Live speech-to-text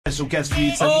special guest for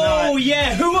you tonight. Oh,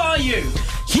 yeah, who are you?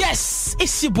 Yes,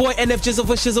 it's your boy NF Jizzle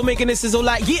for Shizzle, making this sizzle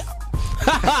like, yeah.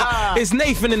 It's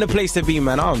Nathan in the place to be,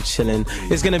 man. I'm chilling.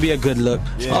 It's gonna be a good look.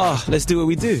 Let's do what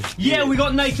we do. Yeah, we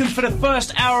got Nathan for the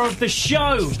first hour of the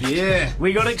show. Yeah.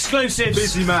 We got exclusives.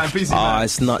 Busy man.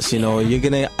 It's nuts, you know. You're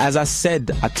gonna, as I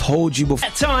said, I told you before.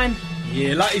 That time.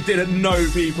 Yeah, like you didn't know,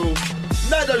 people.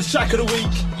 Nando's track of the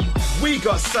week. We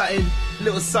got something,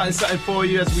 little something for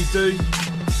you as we do.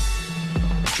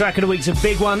 Track of the week's a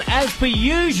big one, as per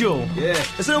usual. Yeah,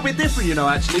 it's a little bit different, you know,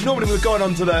 actually. Normally we're going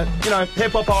on to the, you know,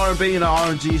 hip-hop R&B, you know,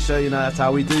 RnG Show, you know, that's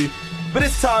how we do. But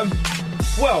this time,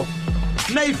 well,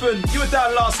 Nathan, you were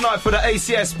down last night for the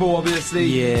ACS ball, obviously.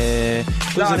 Yeah,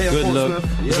 it was a good look.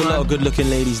 There's a lot of good-looking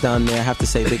ladies down there. I have to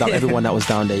say, big up everyone that was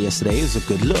down there yesterday. It was a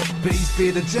good look. But he's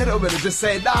being a gentleman and just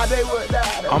saying, nah, they weren't there.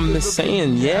 I'm just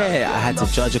saying, yeah, I had to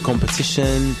judge a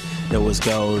competition. There was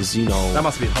girls, you know, that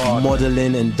must be hard,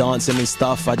 modeling and dancing and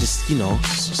stuff. I just, you know,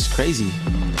 it's just crazy.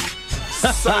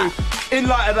 So, in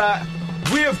light of that,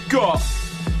 we have got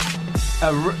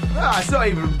it's not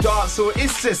even a dance,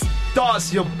 it's just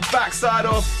dance your backside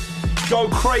off. Go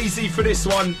crazy for this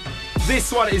one.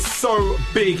 This one is so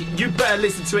big. You better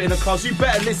listen to it in the class. You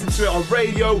better listen to it on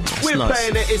radio. We're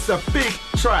playing it. It's a big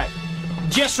track.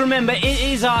 Just remember, it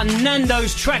is our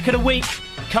Nando's track of the week.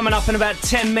 Coming up in about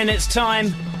 10 minutes'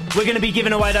 time. We're going to be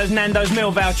giving away those Nando's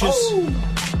meal vouchers.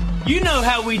 Oh. You know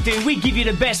how we do. We give you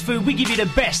the best food. We give you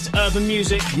the best urban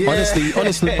music. Yeah.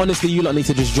 Honestly, you lot need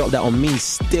to just drop that on me.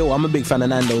 Still, I'm a big fan of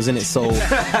Nando's, innit? So,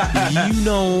 you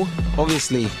know,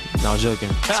 obviously. No, I'm joking.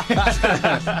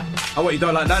 Oh, what, you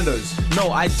don't like Nando's?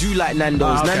 No, I do like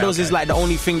Nando's. Nando's is like the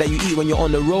only thing that you eat when you're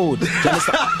on the road. Do you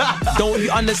understand? Don't you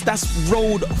understand? That's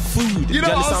road food. You know,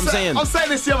 do you understand what I'm saying? I was saying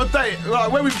this the other day. Like,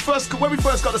 when we first got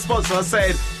the sponsor, I was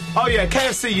saying, oh yeah,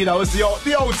 KFC, you know, it's the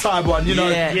old time one, you know,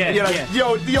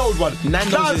 the old one.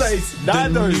 Nando's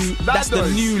that's the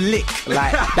new lick.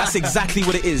 Like, that's exactly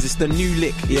what it is. It's the new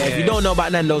lick. Yeah. If you don't know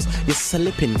about Nando's, you're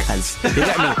slipping, cuz. You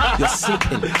get me? You're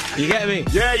slipping. You get me?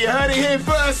 Yeah, you heard it here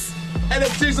first. And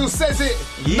if Jizzle says it,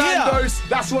 Nando's,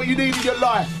 that's what you need in your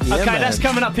life. Yeah, okay, man. That's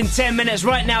coming up in 10 minutes.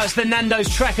 Right now, it's the Nando's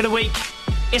track of the week.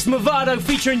 It's Movado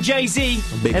featuring Jay-Z,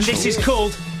 and this is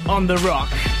called On The Rock.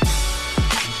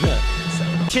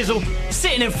 Chisel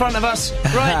sitting in front of us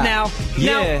right now.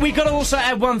 Now, we got to also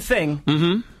add one thing.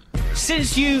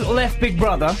 Since you left Big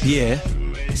Brother,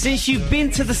 since you've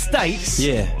been to the States,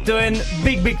 doing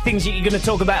big things that you're going to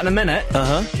talk about in a minute,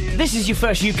 this is your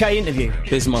first UK interview.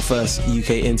 This is my first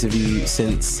UK interview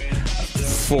since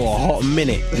for a hot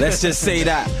minute. Let's just say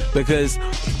that, because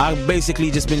I've basically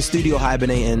just been studio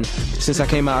hibernating since I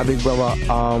came out of Big Brother.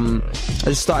 I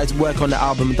just started to work on the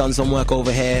album, done some work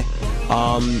over here.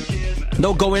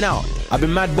 No going out. I've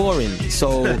been mad boring.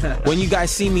 So when you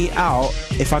guys see me out,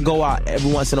 if I go out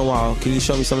every once in a while, can you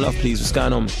show me some love, please? What's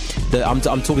going on? I'm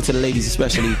talking to the ladies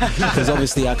especially, because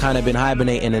obviously I kind of been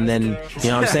hibernating, and then, you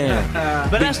know what I'm saying?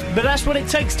 But that's what it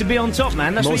takes to be on top,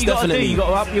 man. That's what you got to do. You got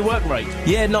to up your work rate.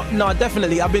 Yeah, no,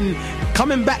 definitely. I've been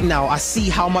coming back now. I see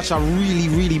how much I've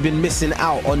really been missing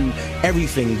out on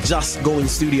everything, just going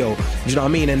studio. Do you know what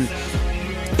I mean? And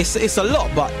it's a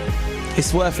lot, but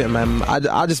it's worth it, man.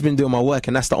 I just been doing my work,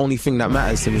 and that's the only thing that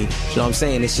matters to me. You know what I'm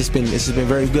saying? It's just been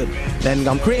very good. And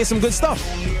I'm creating some good stuff.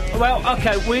 Well,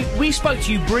 okay, we spoke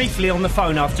to you briefly on the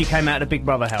phone after you came out of the Big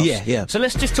Brother house. Yeah. So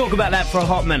let's just talk about that for a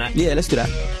hot minute. Yeah, let's do that.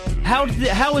 How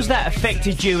has that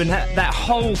affected you, and that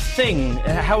whole thing?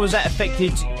 How has that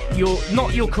affected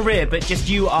not your career, but just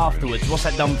you afterwards? What's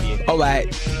that done for you? All right,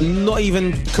 not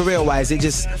even career-wise.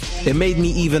 It made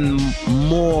me even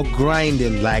more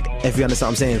grinding. Like, if you understand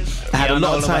what I'm saying, I had a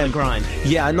lot of time. Grind.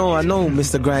 Yeah, I know,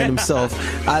 Mr. Grind himself.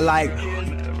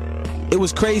 It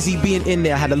was crazy being in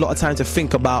there. I had a lot of time to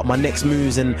think about my next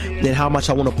moves and then how much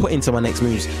I want to put into my next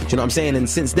moves. Do you know what I'm saying? And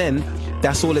since then,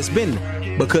 that's all it's been.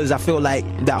 Because I feel like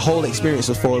that whole experience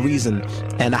was for a reason,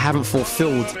 and I haven't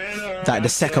fulfilled like the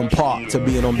second part to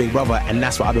being on Big Brother, and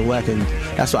that's what I've been working.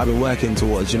 That's what I've been working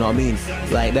towards. You know what I mean?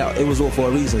 Like, that, it was all for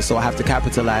a reason. So I have to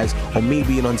capitalize on me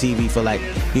being on TV for, like,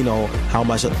 you know, how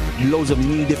much, loads of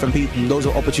new different people, loads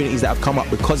of opportunities that have come up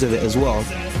because of it as well.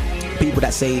 People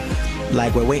that say,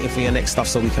 like, we're waiting for your next stuff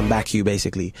so we can back you,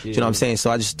 basically. Do you know what I'm saying?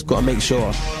 So I just got to make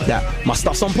sure that my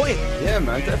stuff's on point. Yeah,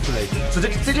 man, definitely. So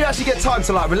did you actually get time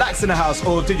to, like, relax in the house,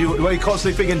 or were you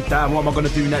constantly thinking, damn, what am I going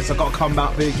to do next? I've got to come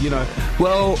back big, you know?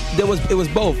 Well, it was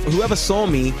both. Whoever saw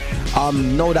me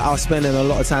know that I was spending a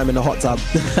lot of time in the hot tub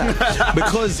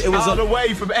because it was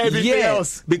away from everything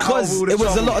else. Because it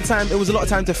was a lot of time. It was a lot of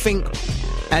time to think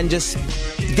and just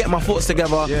get my thoughts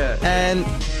together. Yeah. And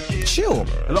chill.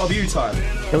 A lot of you time.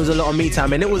 It was a lot of me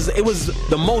time, and it was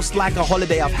the most like a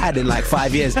holiday I've had in like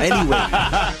 5 years. Anyway,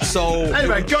 so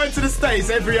anyway, going to the States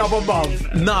every other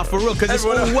month. Nah, for real, because it's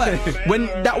all work. When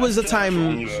that was a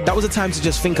time to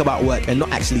just think about work and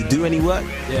not actually do any work.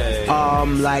 Yeah.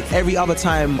 Like every other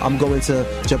time I'm going to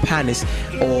Japan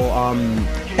or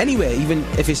anywhere, even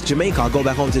if it's Jamaica, I go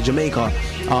back home to Jamaica.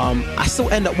 I still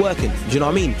end up working. Do you know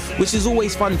what I mean? Which is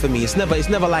always fun for me. It's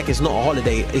never like it's not a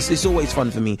holiday. It's always fun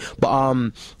for me.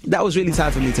 But that was really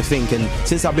time for me to think, and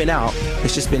since I've been out,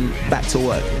 it's just been back to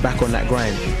work, back on that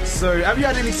grind. So have you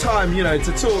had any time, you know,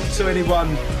 to talk to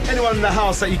anyone in the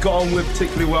house that you got on with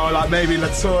particularly well, like maybe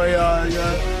Latoya?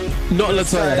 Not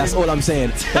Latoya, that's all I'm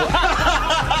saying.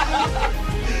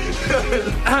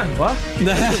 What?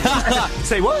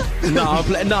 Say what? No,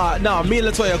 me and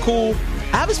Latoya are cool.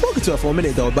 I haven't spoken to her for a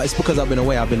minute though, but it's because I've been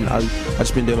away. I've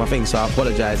just been doing my thing, so I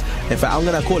apologize. In fact, I'm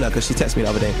gonna call her because she texted me the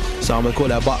other day, so I'm gonna call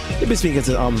her. But I've been speaking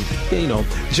to you know,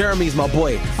 Jeremy's my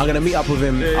boy. I'm gonna meet up with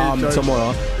him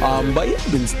tomorrow. But yeah,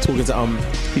 I've been talking to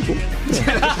people.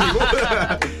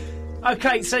 Yeah.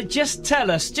 Okay, so just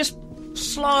tell us, just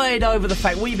slide over the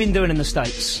fact what you've been doing in the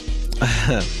States.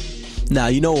 Now,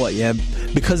 you know what, yeah?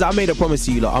 Because I made a promise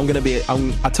to you, lot,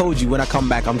 I told you when I come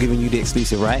back, I'm giving you the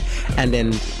exclusive, right? And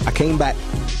then I came back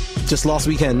just last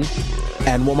weekend,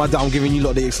 and what am I doing? I'm giving you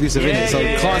lot the exclusive, innit? So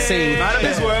can't say... Man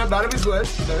of his word.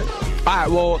 Alright,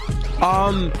 well,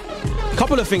 a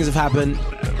couple of things have happened.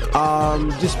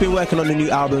 Just been working on the new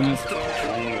album.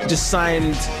 Just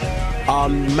signed...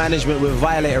 management with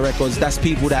Violator Records. That's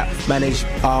people that manage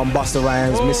Busta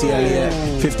Rhymes, Missy Elliott,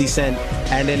 50 Cent,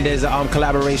 and then there's a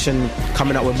collaboration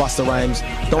coming up with Busta Rhymes.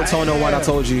 Don't tell no one I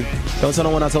told you. Don't tell no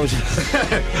one I told you.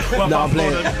 Well, no, I'm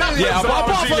playing. Yeah,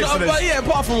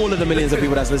 apart from all of the millions of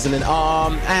people that's listening.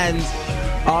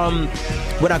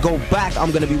 When I go back, I'm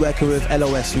going to be working with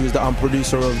LOS, who is the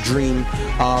producer of Dream,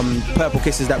 Purple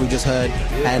Kisses that we just heard,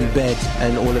 and Bed,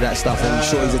 and all of that stuff, and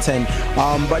Shorty's a 10.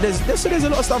 But there's a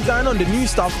lot of stuff going on. The new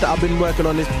stuff that I've been working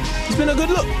on, it's been a good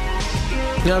look.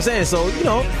 You know what I'm saying? So, you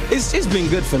know, it's been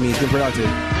good for me. It's been productive.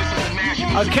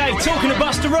 Okay, talking to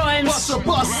Busta Rhymes.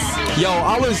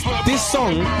 This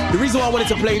song, the reason why I wanted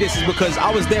to play this is because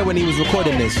I was there when he was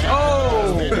recording this.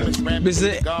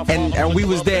 And we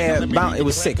was there, it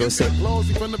was sick.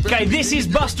 Okay, this is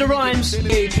Busta Rhymes.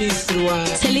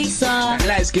 Talisa.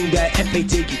 Light skin guy, FA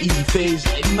take it easy phase.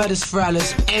 Mothers,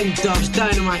 Frallas, N-Dubs,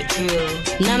 Dynamite drill.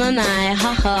 Na,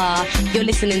 haha. You're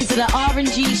listening to the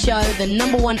RnG Show, the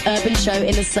 #1 urban show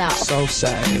in the South. So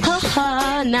sad.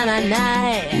 Haha, na.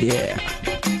 Yeah.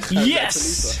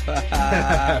 Yes!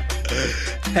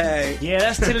 Hey. Yeah,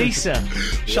 that's Talisa.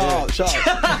 Sharp.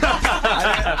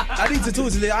 I need to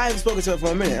talk to her. I haven't spoken to her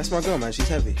for a minute. That's my girl, man. She's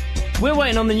heavy. We're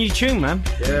waiting on the new tune, man.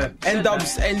 Yeah.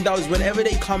 N-Dubs, whenever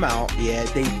they come out, yeah,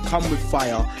 they come with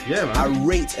fire. Yeah, man. I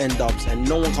rate N-Dubs, and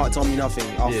no one can't tell me nothing.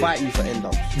 I'll fight you for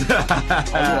N-Dubs.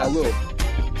 I will.